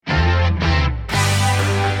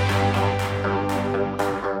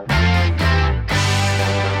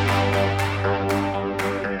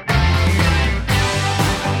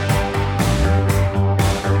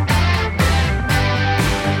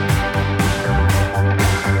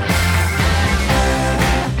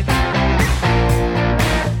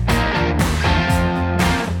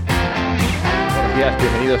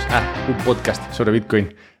Bienvenidos a un podcast sobre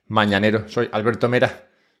Bitcoin mañanero. Soy Alberto Mera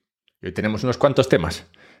y hoy tenemos unos cuantos temas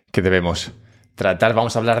que debemos tratar.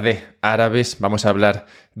 Vamos a hablar de árabes, vamos a hablar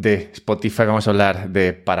de Spotify, vamos a hablar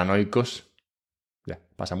de paranoicos. Ya,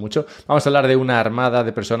 pasa mucho. Vamos a hablar de una armada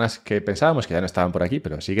de personas que pensábamos que ya no estaban por aquí,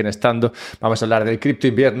 pero siguen estando. Vamos a hablar del cripto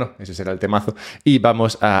invierno, ese será el temazo. Y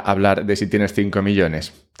vamos a hablar de si tienes 5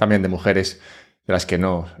 millones. También de mujeres de las que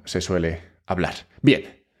no se suele hablar.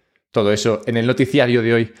 Bien, todo eso en el noticiario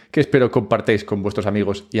de hoy, que espero compartáis con vuestros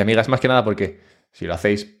amigos y amigas, más que nada porque si lo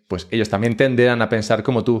hacéis, pues ellos también tenderán a pensar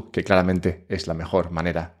como tú, que claramente es la mejor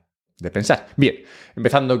manera de pensar. Bien,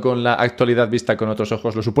 empezando con la actualidad vista con otros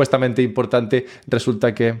ojos, lo supuestamente importante,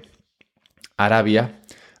 resulta que Arabia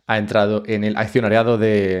ha entrado en el accionariado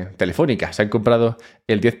de Telefónica. Se han comprado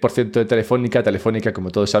el 10% de Telefónica. Telefónica, como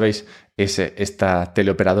todos sabéis, es esta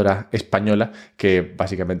teleoperadora española que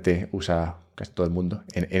básicamente usa casi todo el mundo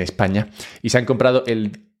en España. Y se han comprado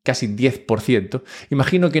el casi 10%.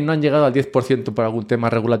 Imagino que no han llegado al 10% por algún tema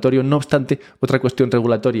regulatorio. No obstante, otra cuestión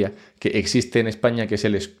regulatoria que existe en España, que es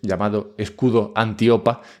el llamado escudo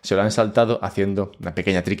anti-OPA, se lo han saltado haciendo una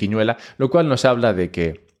pequeña triquiñuela, lo cual nos habla de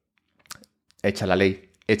que hecha la ley,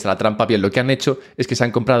 hecha la trampa. Bien, lo que han hecho es que se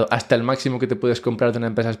han comprado hasta el máximo que te puedes comprar de una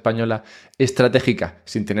empresa española estratégica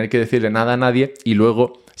sin tener que decirle nada a nadie, y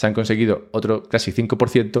luego se han conseguido otro casi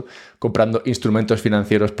 5% comprando instrumentos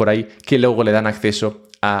financieros por ahí que luego le dan acceso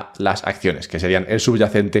a las acciones, que serían el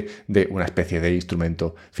subyacente de una especie de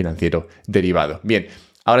instrumento financiero derivado. Bien,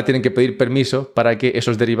 ahora tienen que pedir permiso para que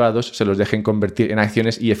esos derivados se los dejen convertir en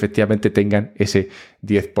acciones y efectivamente tengan ese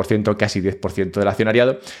 10%, casi 10% del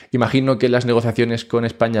accionariado. Imagino que las negociaciones con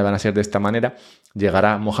España van a ser de esta manera.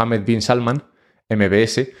 Llegará Mohammed bin Salman,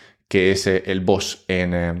 MBS, que es el boss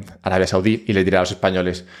en Arabia Saudí, y le dirá a los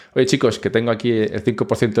españoles: oye chicos, que tengo aquí el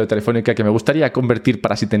 5% de Telefónica que me gustaría convertir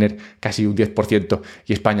para así tener casi un 10%.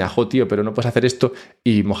 Y España: jo tío, pero no puedes hacer esto.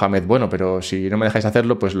 Y Mohamed: bueno, pero si no me dejáis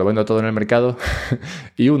hacerlo, pues lo vendo todo en el mercado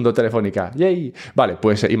y hundo Telefónica. ¡Yay! Vale,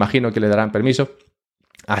 pues imagino que le darán permiso.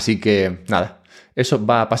 Así que nada, eso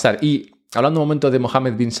va a pasar. Y hablando un momento de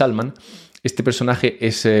Mohammed bin Salman, este personaje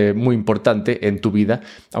es muy importante en tu vida,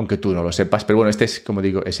 aunque tú no lo sepas. Pero bueno, este es, como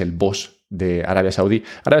digo, es el boss de Arabia Saudí.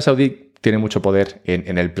 Arabia Saudí tiene mucho poder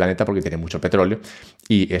en el planeta porque tiene mucho petróleo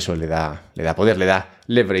y eso le da poder, le da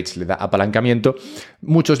leverage, le da apalancamiento.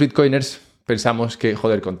 Muchos bitcoiners pensamos que,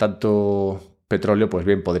 joder, con tanto petróleo, pues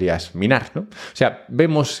bien podrías minar, ¿no? O sea,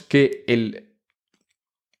 vemos que el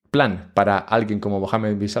plan para alguien como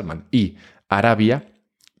Mohammed bin Salman y Arabia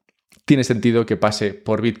tiene sentido que pase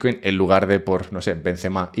por Bitcoin en lugar de por, no sé,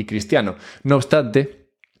 Benzema y Cristiano. No obstante,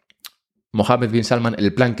 Mohammed bin Salman,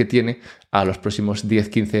 el plan que tiene a los próximos 10,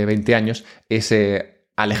 15, 20 años es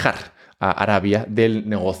alejar a Arabia del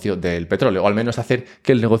negocio del petróleo, o al menos hacer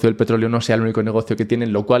que el negocio del petróleo no sea el único negocio que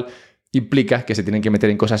tienen, lo cual implica que se tienen que meter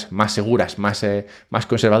en cosas más seguras, más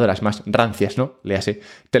conservadoras, más rancias, ¿no? Léase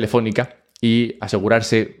Telefónica, y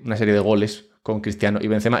asegurarse una serie de goles con Cristiano y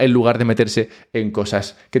Benzema en lugar de meterse en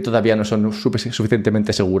cosas que todavía no son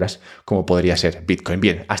suficientemente seguras como podría ser Bitcoin.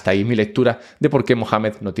 Bien, hasta ahí mi lectura de por qué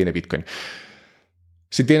Mohammed no tiene Bitcoin.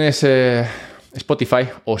 Si tienes Spotify,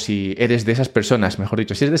 o si eres de esas personas, mejor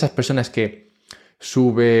dicho, si eres de esas personas que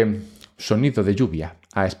sube sonido de lluvia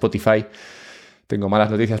a Spotify, tengo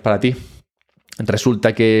malas noticias para ti.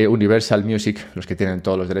 Resulta que Universal Music, los que tienen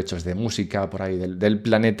todos los derechos de música por ahí del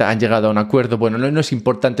planeta, han llegado a un acuerdo. Bueno, no es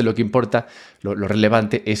importante, lo que importa, lo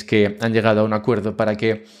relevante es que han llegado a un acuerdo para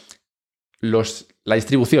que la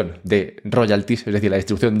distribución de royalties, es decir, la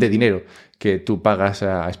distribución de dinero que tú pagas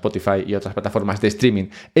a Spotify y otras plataformas de streaming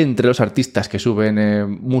entre los artistas que suben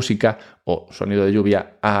música o sonido de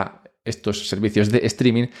lluvia a estos servicios de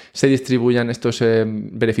streaming, se distribuyan estos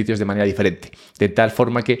beneficios de manera diferente, de tal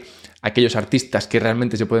forma que aquellos artistas que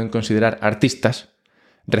realmente se pueden considerar artistas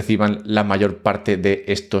reciban la mayor parte de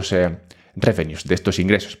estos revenues, de estos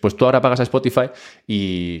ingresos. Pues tú ahora pagas a Spotify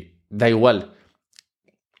y da igual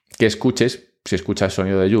que escuches. Si escuchas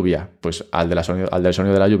sonido de lluvia, pues al del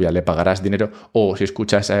sonido de la lluvia le pagarás dinero, o si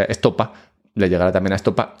escuchas estopa, le llegará también a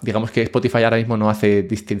estopa. Digamos que Spotify ahora mismo no hace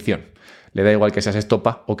distinción. Le da igual que seas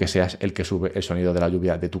estopa o que seas el que sube el sonido de la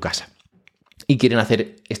lluvia de tu casa. Y quieren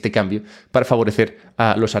hacer este cambio para favorecer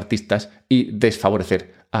a los artistas y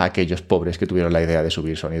desfavorecer a aquellos pobres que tuvieron la idea de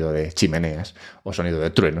subir sonido de chimeneas o sonido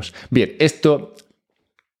de truenos. Bien, esto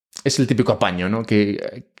es el típico apaño, ¿no?,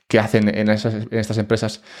 que hacen en estas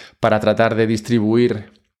empresas para tratar de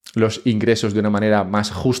distribuir los ingresos de una manera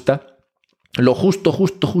más justa. Lo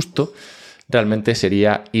justo realmente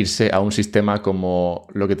sería irse a un sistema como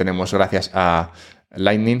lo que tenemos gracias a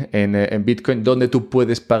Lightning en Bitcoin, donde tú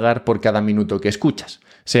puedes pagar por cada minuto que escuchas.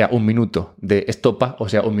 sea un minuto de estopa o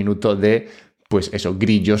sea un minuto de, pues eso,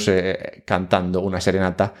 grillos cantando una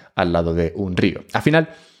serenata al lado de un río. Al final,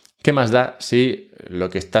 ¿qué más da si lo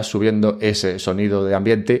que estás subiendo es sonido de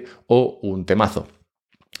ambiente o un temazo?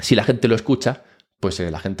 Si la gente lo escucha, pues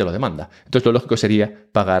la gente lo demanda. Entonces lo lógico sería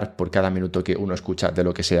pagar por cada minuto que uno escucha de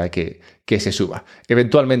lo que sea que se suba.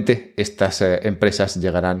 Eventualmente estas empresas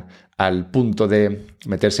llegarán al punto de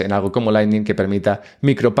meterse en algo como Lightning que permita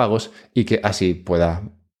micropagos y que así pueda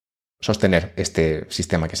sostener este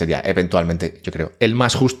sistema que sería eventualmente, yo creo, el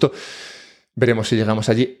más justo. Veremos si llegamos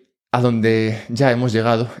allí. A donde ya hemos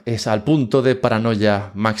llegado es al punto de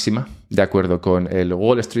paranoia máxima, de acuerdo con el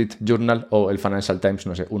Wall Street Journal o el Financial Times,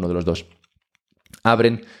 no sé, uno de los dos.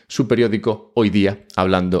 Abren su periódico hoy día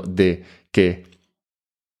hablando de que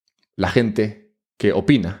la gente que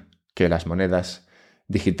opina que las monedas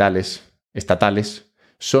digitales estatales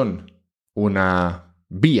son una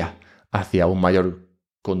vía hacia un mayor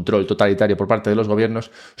control totalitario por parte de los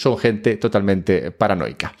gobiernos, son gente totalmente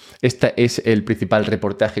paranoica. Este es el principal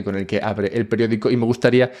reportaje con el que abre el periódico y me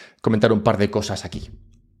gustaría comentar un par de cosas aquí.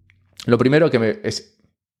 Lo primero es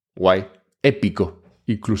guay, épico,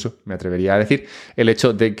 incluso me atrevería a decir, el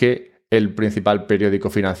hecho de que el principal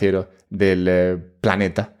periódico financiero del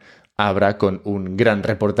planeta abra con un gran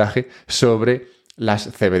reportaje sobre las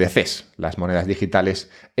CBDCs, las monedas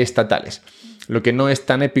digitales estatales. Lo que no es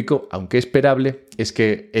tan épico, aunque esperable, es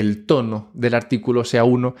que el tono del artículo sea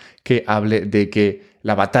uno que hable de que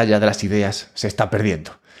la batalla de las ideas se está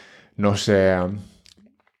perdiendo. Nos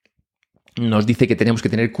dice que tenemos que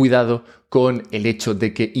tener cuidado con el hecho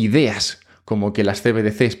de que ideas como que las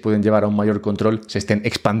CBDCs pueden llevar a un mayor control se estén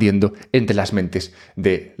expandiendo entre las mentes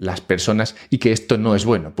de las personas y que esto no es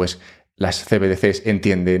bueno, pues las CBDCs,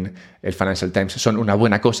 entienden el Financial Times, son una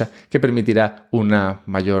buena cosa que permitirá una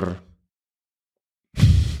mayor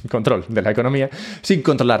control de la economía sin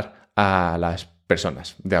controlar a las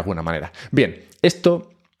personas de alguna manera. Bien,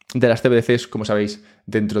 esto de las CBDCs, como sabéis,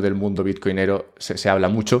 dentro del mundo bitcoinero se habla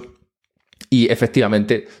mucho. Y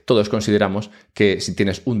efectivamente todos consideramos que si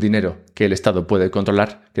tienes un dinero que el Estado puede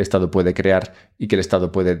controlar, que el Estado puede crear y que el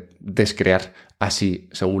Estado puede descrear así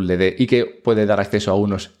según le dé y que puede dar acceso a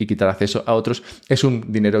unos y quitar acceso a otros, es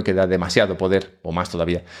un dinero que da demasiado poder, o más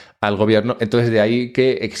todavía, al gobierno. Entonces de ahí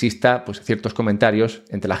que exista pues, ciertos comentarios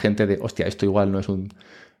entre la gente de, hostia, esto igual no es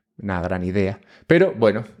una gran idea. Pero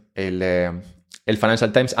bueno, el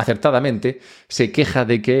Financial Times acertadamente se queja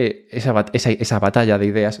de que esa batalla de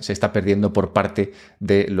ideas se está perdiendo por parte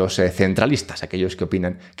de los centralistas, aquellos que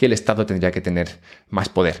opinan que el Estado tendría que tener más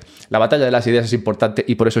poder. La batalla de las ideas es importante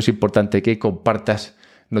y por eso es importante que compartas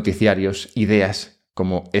noticiarios, ideas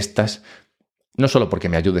como estas, no solo porque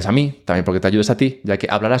me ayudes a mí, también porque te ayudes a ti, ya que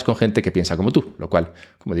hablarás con gente que piensa como tú, lo cual,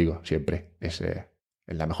 como digo, siempre es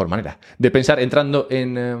la mejor manera de pensar.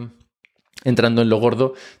 Entrando en lo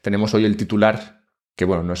gordo, tenemos hoy el titular, que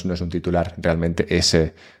bueno, no es un titular, realmente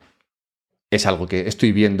es algo que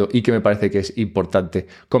estoy viendo y que me parece que es importante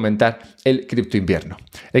comentar, el cripto invierno.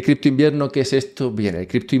 ¿El cripto invierno qué es esto? Bien, el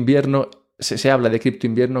cripto invierno, se habla de cripto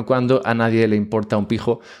invierno cuando a nadie le importa un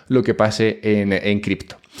pijo lo que pase en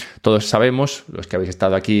cripto. Todos sabemos, los que habéis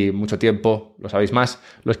estado aquí mucho tiempo lo sabéis más,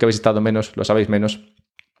 los que habéis estado menos lo sabéis menos,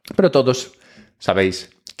 pero todos sabéis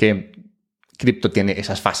que cripto tiene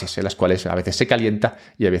esas fases en las cuales a veces se calienta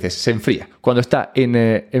y a veces se enfría. Cuando está en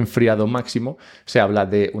enfriado máximo, se habla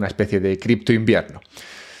de una especie de cripto invierno.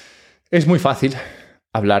 Es muy fácil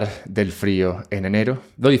hablar del frío en enero.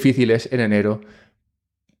 Lo difícil es en enero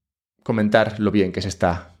comentar lo bien que se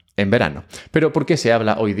está en verano. Pero ¿por qué se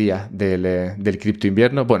habla hoy día del cripto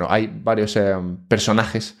invierno? Bueno, hay varios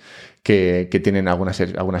personajes que tienen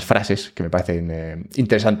algunas frases que me parecen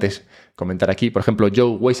interesantes comentar aquí. Por ejemplo,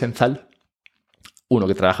 Joe Weisenthal, uno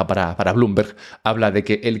que trabaja para Bloomberg, habla de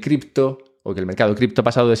que el cripto o que el mercado cripto ha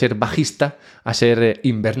pasado de ser bajista a ser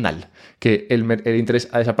invernal, que el interés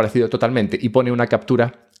ha desaparecido totalmente, y pone una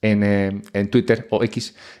captura en Twitter o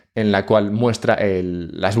X en la cual muestra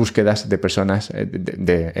las búsquedas de personas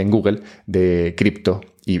en Google de cripto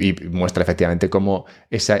y muestra efectivamente cómo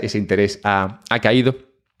ese interés ha caído.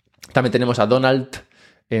 También tenemos a Donald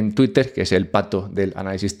en Twitter, que es el pato del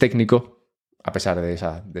análisis técnico, a pesar de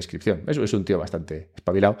esa descripción. Eso es un tío bastante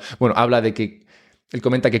espabilado. Bueno, habla de que él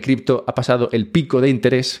comenta que cripto ha pasado el pico de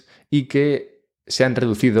interés y que se han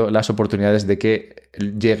reducido las oportunidades de que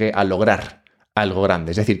llegue a lograr algo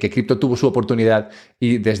grande. Es decir, que cripto tuvo su oportunidad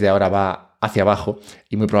y desde ahora va hacia abajo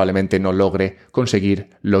y muy probablemente no logre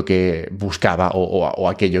conseguir lo que buscaba o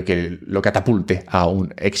aquello que lo catapulte a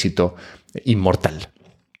un éxito inmortal.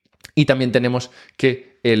 Y también tenemos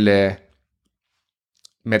que el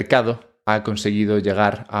mercado ha conseguido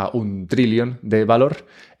llegar a 1 trillón de valor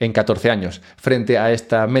en 14 años. Frente a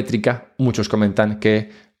esta métrica, muchos comentan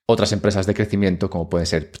que otras empresas de crecimiento, como pueden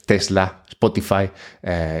ser Tesla, Spotify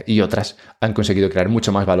y otras, han conseguido crear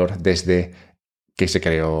mucho más valor desde que se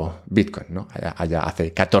creó Bitcoin, ¿no? Allá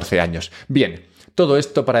hace 14 años. Bien, todo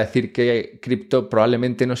esto para decir que cripto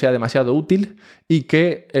probablemente no sea demasiado útil y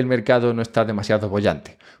que el mercado no está demasiado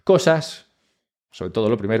boyante. Cosas, sobre todo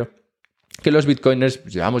lo primero, que los bitcoiners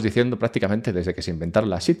llevamos diciendo prácticamente desde que se inventaron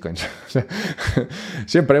las shitcoins.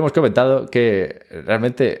 Siempre hemos comentado que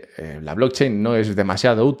realmente la blockchain no es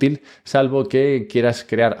demasiado útil, salvo que quieras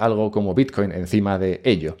crear algo como Bitcoin encima de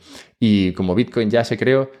ello. Y como Bitcoin ya se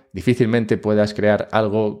creó, difícilmente puedas crear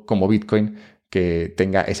algo como Bitcoin que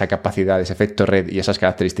tenga esa capacidad, ese efecto red y esas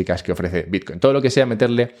características que ofrece Bitcoin. Todo lo que sea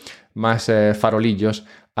meterle más farolillos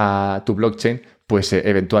a tu blockchain, pues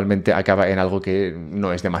eventualmente acaba en algo que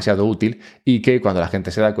no es demasiado útil y que cuando la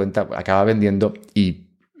gente se da cuenta acaba vendiendo, y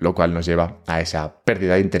lo cual nos lleva a esa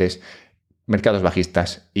pérdida de interés, mercados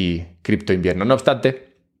bajistas y cripto invierno. No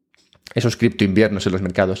obstante, esos cripto inviernos en los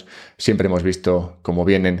mercados siempre hemos visto cómo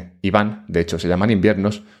vienen y van. De hecho, se llaman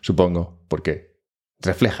inviernos, supongo, porque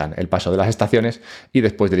reflejan el paso de las estaciones, y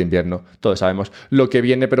después del invierno todos sabemos lo que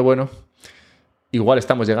viene, pero bueno, igual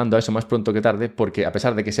estamos llegando a eso más pronto que tarde, porque a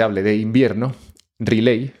pesar de que se hable de invierno,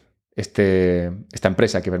 Relay, esta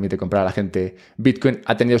empresa que permite comprar a la gente Bitcoin,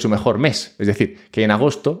 ha tenido su mejor mes. Es decir, que en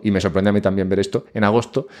agosto, y me sorprendió a mí también ver esto, en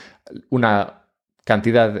agosto una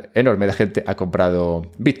cantidad enorme de gente ha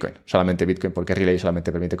comprado Bitcoin. Solamente Bitcoin, porque Relay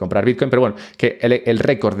solamente permite comprar Bitcoin. Pero bueno, que el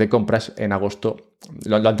récord de compras en agosto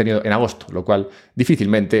lo han tenido en agosto, lo cual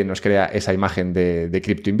difícilmente nos crea esa imagen de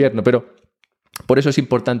cripto invierno. Pero por eso es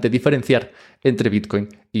importante diferenciar entre Bitcoin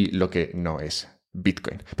y lo que no es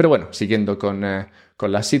Bitcoin. Pero bueno, siguiendo con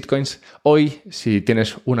las shitcoins, hoy si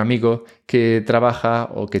tienes un amigo que trabaja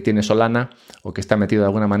o que tiene Solana o que está metido de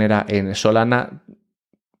alguna manera en Solana,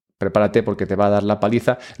 prepárate porque te va a dar la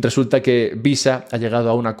paliza. Resulta que Visa ha llegado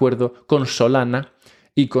a un acuerdo con Solana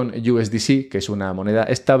y con USDC, que es una moneda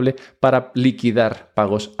estable, para liquidar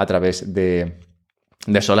pagos a través de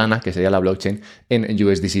Solana, que sería la blockchain, en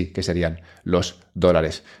USDC, que serían los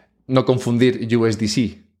dólares. No confundir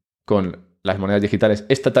USDC con las monedas digitales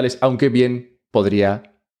estatales, aunque bien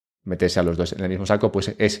podría meterse a los dos en el mismo saco,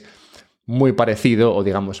 pues es muy parecido, o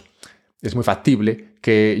digamos, es muy factible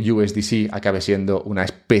que USDC acabe siendo una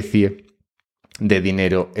especie de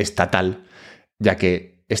dinero estatal, ya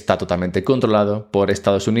que está totalmente controlado por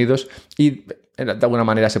Estados Unidos y de alguna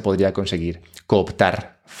manera se podría conseguir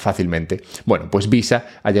cooptar fácilmente. Bueno, pues Visa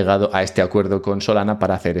ha llegado a este acuerdo con Solana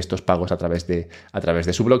para hacer estos pagos a través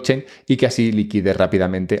de su blockchain y que así liquide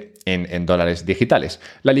rápidamente en dólares digitales.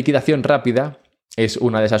 La liquidación rápida es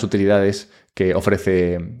una de esas utilidades que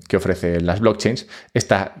ofrecen las blockchains.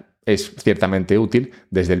 Esta es ciertamente útil.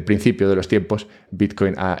 Desde el principio de los tiempos,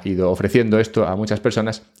 Bitcoin ha ido ofreciendo esto a muchas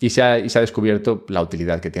personas y se ha descubierto la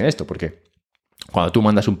utilidad que tiene esto, porque cuando tú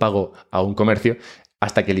mandas un pago a un comercio,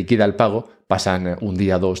 hasta que liquida el pago, pasan un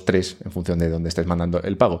día, 2, 3, en función de dónde estés mandando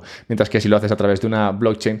el pago. Mientras que si lo haces a través de una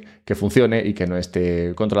blockchain que funcione y que no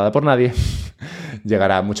esté controlada por nadie,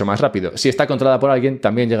 llegará mucho más rápido. Si está controlada por alguien,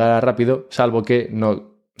 también llegará rápido, salvo que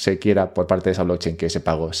no se quiera por parte de esa blockchain que ese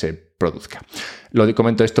pago se produzca. Lo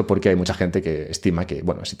comento esto porque hay mucha gente que estima que,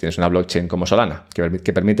 bueno, si tienes una blockchain como Solana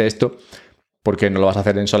que permite esto, ¿por qué no lo vas a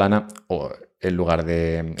hacer en Solana o en lugar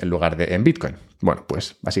de en Bitcoin? Bueno,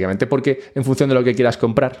 pues básicamente porque en función de lo que quieras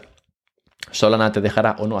comprar, Solana te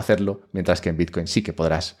dejará o no hacerlo, mientras que en Bitcoin sí que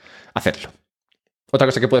podrás hacerlo. Otra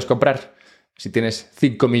cosa que puedes comprar, si tienes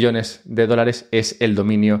 5 millones de dólares, es el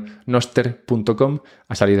dominio noster.com.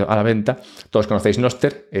 Ha salido a la venta. Todos conocéis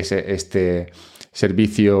Noster, es este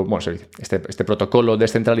servicio, este protocolo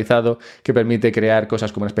descentralizado que permite crear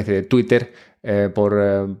cosas como una especie de Twitter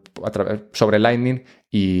sobre Lightning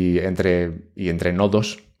y entre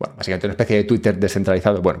nodos. Bueno, básicamente una especie de Twitter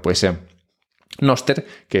descentralizado. Bueno, pues Noster,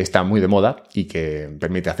 que está muy de moda y que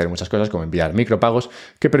permite hacer muchas cosas como enviar micropagos,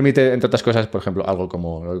 que permite, entre otras cosas, por ejemplo, algo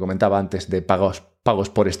como lo que comentaba antes de pagos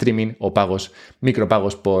por streaming o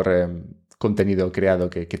micropagos por contenido creado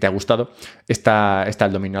que te ha gustado. Está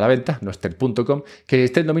el dominio a la venta, noster.com. Que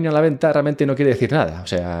esté el dominio a la venta realmente no quiere decir nada. O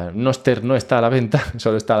sea, Noster no está a la venta,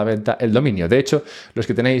 solo está a la venta el dominio. De hecho, los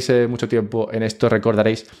que tenéis mucho tiempo en esto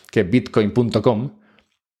recordaréis que bitcoin.com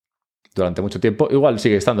durante mucho tiempo, igual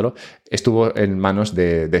sigue estándolo, estuvo en manos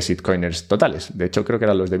de shitcoiners totales. De hecho, creo que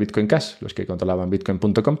eran los de Bitcoin Cash los que controlaban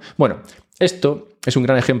bitcoin.com. Bueno, esto es un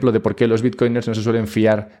gran ejemplo de por qué los bitcoiners no se suelen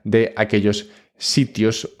fiar de aquellos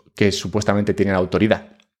sitios que supuestamente tienen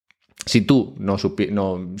autoridad. Si tú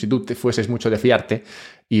si tú te fueses mucho de fiarte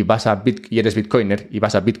y y eres bitcoiner y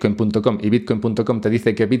vas a bitcoin.com y bitcoin.com te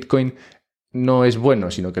dice que Bitcoin no es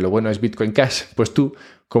bueno, sino que lo bueno es Bitcoin Cash, pues tú,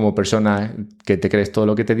 como persona que te crees todo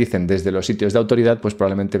lo que te dicen desde los sitios de autoridad, pues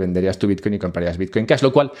probablemente venderías tu Bitcoin y comprarías Bitcoin Cash,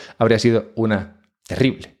 lo cual habría sido una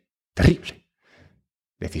terrible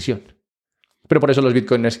decisión. Pero por eso los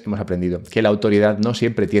bitcoiners hemos aprendido que la autoridad no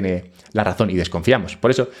siempre tiene la razón y desconfiamos. Por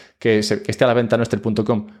eso que esté a la venta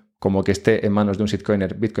nuestro.com como que esté en manos de un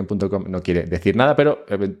shitcoiner, bitcoin.com no quiere decir nada, pero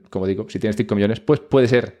como digo, si tienes 5 millones, pues puede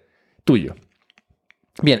ser tuyo.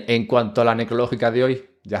 Bien, en cuanto a la necrológica de hoy,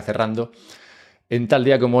 ya cerrando, en tal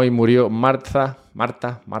día como hoy murió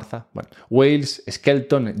Wales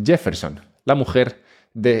Skelton Jefferson, la mujer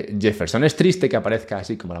de Jefferson. Es triste que aparezca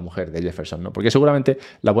así como la mujer de Jefferson, ¿no? Porque seguramente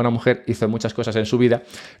la buena mujer hizo muchas cosas en su vida,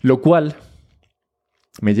 lo cual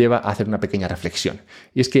me lleva a hacer una pequeña reflexión.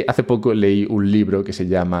 Y es que hace poco leí un libro que se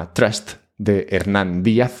llama Trust, de Hernán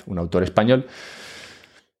Díaz, un autor español.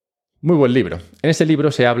 Muy buen libro. En ese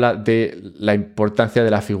libro se habla de la importancia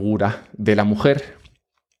de la figura de la mujer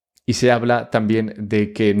y se habla también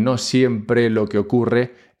de que no siempre lo que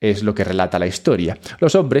ocurre es lo que relata la historia.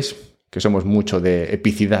 Los hombres, que somos mucho de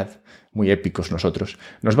epicidad, muy épicos nosotros,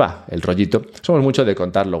 nos va el rollito, somos mucho de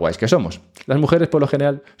contar lo guays que somos. Las mujeres, por lo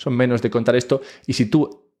general, son menos de contar esto, y si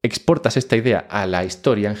tú exportas esta idea a la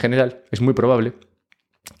historia en general, es muy probable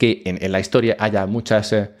que en la historia haya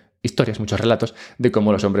muchas historias, muchos relatos de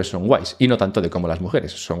cómo los hombres son guays, y no tanto de cómo las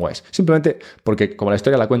mujeres son guays. Simplemente porque como la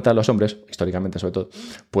historia la cuentan los hombres, históricamente sobre todo,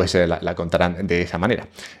 pues la contarán de esa manera.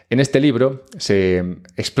 En este libro se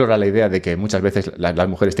explora la idea de que muchas veces las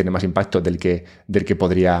mujeres tienen más impacto del que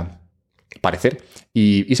podría parecer,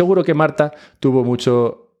 y seguro que Marta tuvo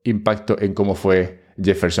mucho impacto en cómo fue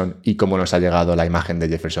Jefferson y cómo nos ha llegado la imagen de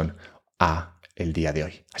Jefferson a el día de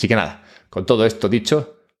hoy. Así que nada, con todo esto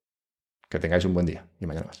dicho, que tengáis un buen día y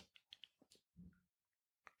mañana más.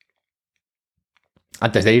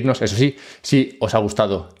 Antes de irnos, eso sí, si os ha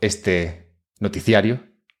gustado este noticiario,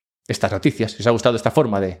 estas noticias, si os ha gustado esta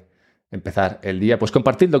forma de empezar el día, pues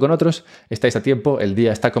compartidlo con otros, estáis a tiempo, el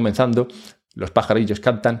día está comenzando, los pajarillos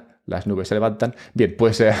cantan, las nubes se levantan. Bien,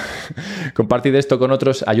 pues compartid esto con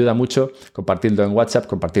otros, ayuda mucho, compartidlo en WhatsApp,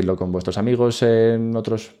 compartidlo con vuestros amigos en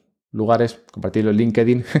otros lugares, compartirlo en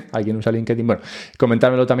LinkedIn. ¿Alguien usa LinkedIn? Bueno,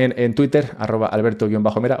 comentármelo también en Twitter,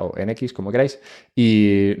 @alberto_mera o en X, como queráis.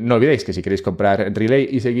 Y no olvidéis que si queréis comprar Relay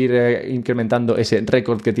y seguir incrementando ese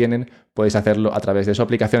récord que tienen, podéis hacerlo a través de su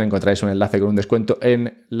aplicación. Encontráis un enlace con un descuento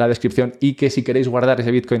en la descripción, y que si queréis guardar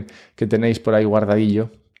ese Bitcoin que tenéis por ahí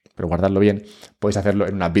guardadillo, pero guardadlo bien, podéis hacerlo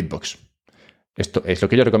en una Bitbox. Esto es lo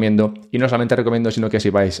que yo recomiendo, y no solamente recomiendo, sino que si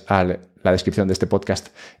vais a la descripción de este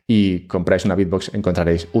podcast y compráis una Bitbox,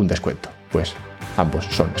 encontraréis un descuento. Pues ambos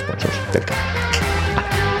son sponsors del canal.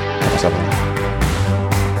 Ha pasado.